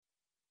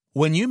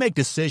When you make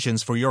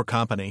decisions for your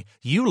company,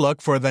 you look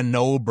for the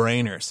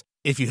no-brainers.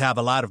 If you have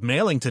a lot of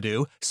mailing to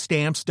do,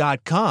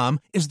 Stamps.com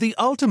is the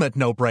ultimate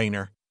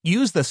no-brainer.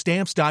 Use the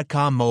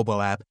Stamps.com mobile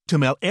app to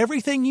mail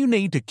everything you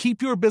need to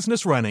keep your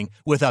business running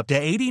with up to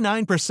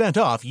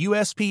 89% off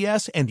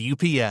USPS and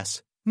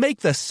UPS. Make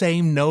the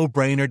same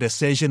no-brainer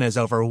decision as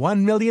over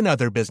 1 million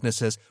other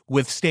businesses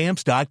with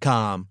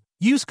Stamps.com.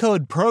 Use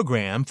code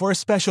PROGRAM for a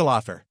special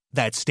offer.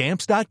 That's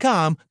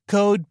Stamps.com,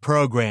 code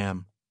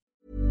PROGRAM.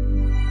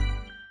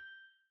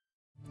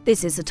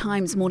 This is the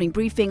Times morning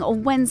briefing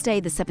on Wednesday,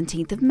 the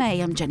 17th of May.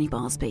 I'm Jenny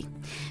Barsby.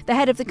 The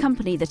head of the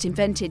company that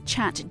invented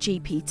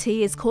ChatGPT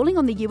is calling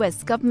on the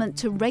US government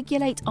to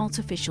regulate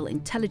artificial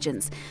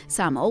intelligence.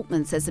 Sam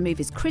Altman says the move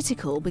is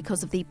critical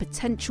because of the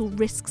potential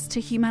risks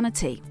to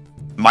humanity.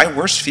 My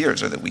worst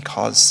fears are that we,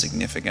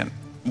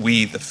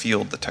 the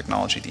field, the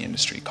technology, the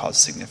industry, cause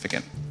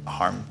significant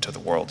harm to the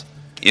world.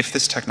 If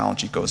this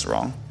technology goes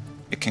wrong,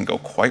 it can go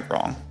quite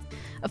wrong.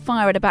 A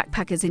fire at a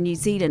backpackers in New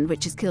Zealand,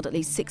 which has killed at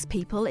least 6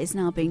 people, is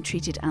now being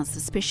treated as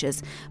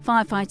suspicious.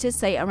 Firefighters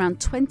say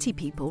around 20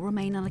 people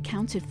remain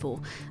unaccounted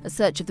for. A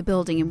search of the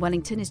building in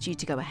Wellington is due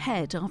to go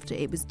ahead after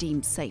it was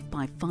deemed safe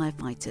by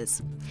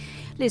firefighters.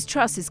 Liz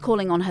Truss is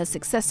calling on her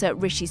successor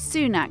Rishi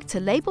Sunak to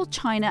label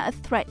China a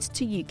threat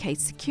to UK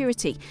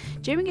security.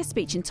 During a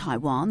speech in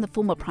Taiwan, the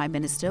former Prime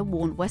Minister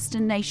warned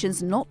Western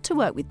nations not to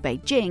work with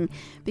Beijing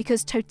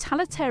because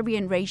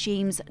totalitarian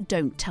regimes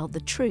don't tell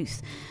the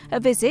truth. Her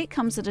visit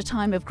comes at a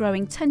time of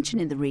growing tension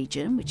in the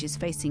region, which is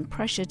facing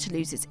pressure to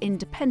lose its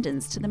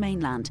independence to the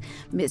mainland.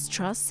 Ms.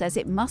 Truss says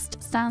it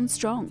must stand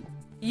strong.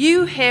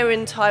 You here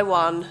in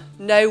Taiwan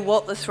know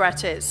what the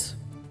threat is.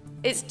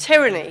 It's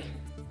tyranny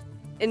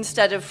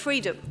instead of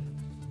freedom.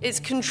 It's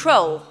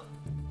control,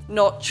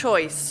 not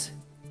choice.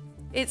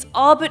 It's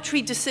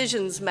arbitrary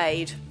decisions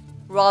made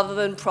rather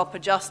than proper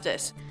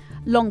justice.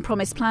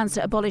 Long-promised plans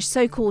to abolish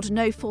so-called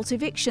no-fault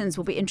evictions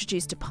will be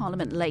introduced to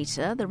Parliament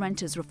later. The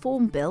Renters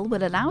Reform Bill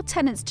will allow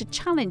tenants to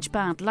challenge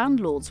bad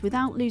landlords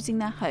without losing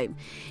their home.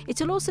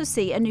 It will also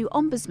see a new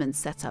ombudsman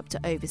set up to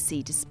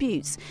oversee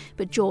disputes.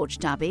 But George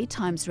Dabby,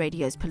 Times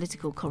Radio's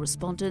political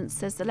correspondent,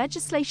 says the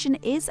legislation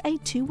is a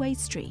two-way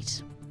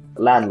street.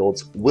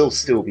 Landlords will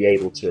still be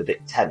able to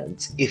evict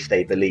tenants if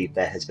they believe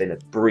there has been a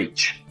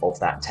breach of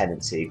that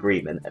tenancy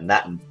agreement, and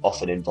that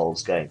often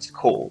involves going to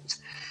court.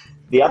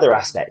 The other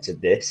aspect of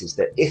this is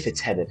that if a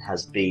tenant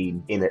has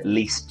been in at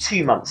least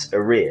 2 months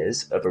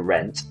arrears of a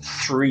rent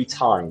 3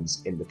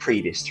 times in the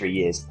previous 3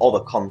 years of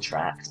a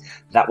contract,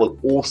 that will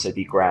also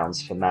be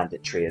grounds for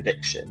mandatory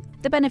eviction.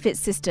 The benefits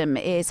system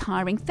is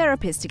hiring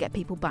therapists to get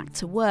people back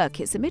to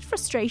work. It's amid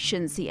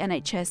frustrations the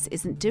NHS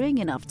isn't doing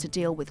enough to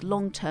deal with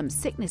long-term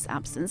sickness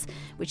absence,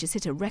 which has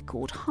hit a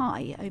record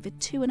high, over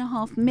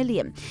 2.5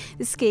 million.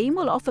 The scheme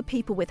will offer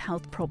people with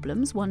health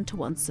problems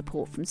one-to-one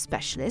support from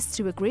specialists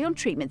who agree on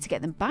treatment to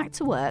get them back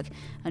to work,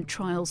 and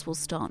trials will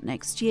start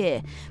next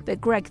year. But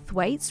Greg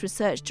Thwaites,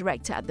 research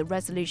director at the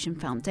Resolution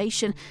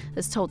Foundation,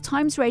 has told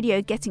Times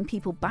Radio getting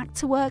people back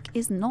to work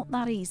is not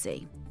that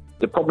easy.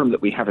 The problem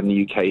that we have in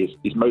the UK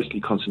is mostly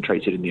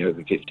concentrated in the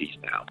over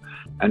 50s now.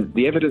 And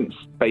the evidence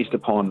based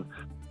upon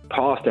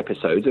past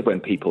episodes of when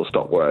people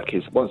stop work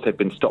is once they've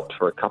been stopped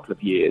for a couple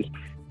of years,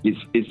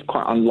 is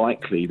quite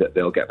unlikely that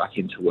they'll get back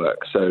into work.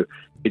 So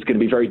it's going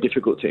to be very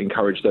difficult to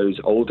encourage those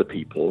older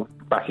people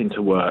back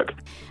into work.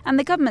 And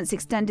the government's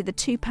extended the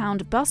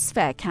 £2 bus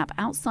fare cap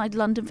outside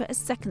London for a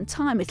second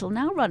time. It'll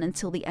now run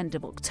until the end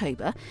of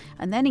October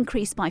and then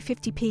increase by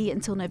 50p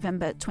until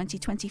November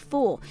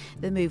 2024.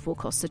 The move will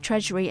cost the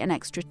Treasury an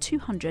extra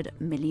 £200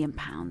 million.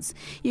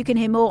 You can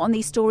hear more on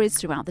these stories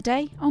throughout the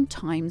day on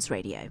Times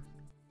Radio.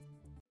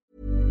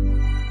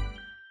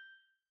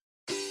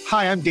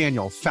 Hi, I'm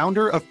Daniel,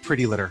 founder of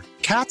Pretty Litter.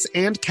 Cats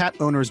and cat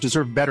owners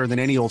deserve better than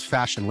any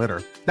old-fashioned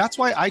litter. That's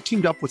why I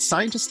teamed up with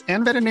scientists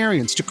and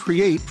veterinarians to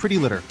create Pretty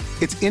Litter.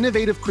 Its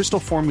innovative crystal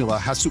formula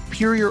has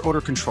superior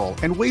odor control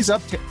and weighs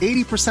up to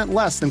 80%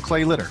 less than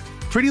clay litter.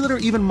 Pretty Litter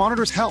even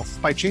monitors health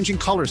by changing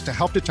colors to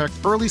help detect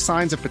early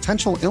signs of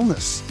potential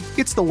illness.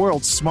 It's the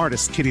world's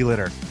smartest kitty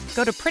litter.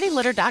 Go to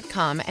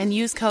prettylitter.com and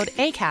use code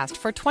ACAST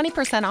for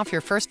 20% off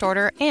your first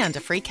order and a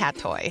free cat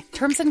toy.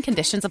 Terms and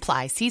conditions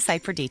apply. See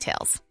site for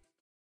details.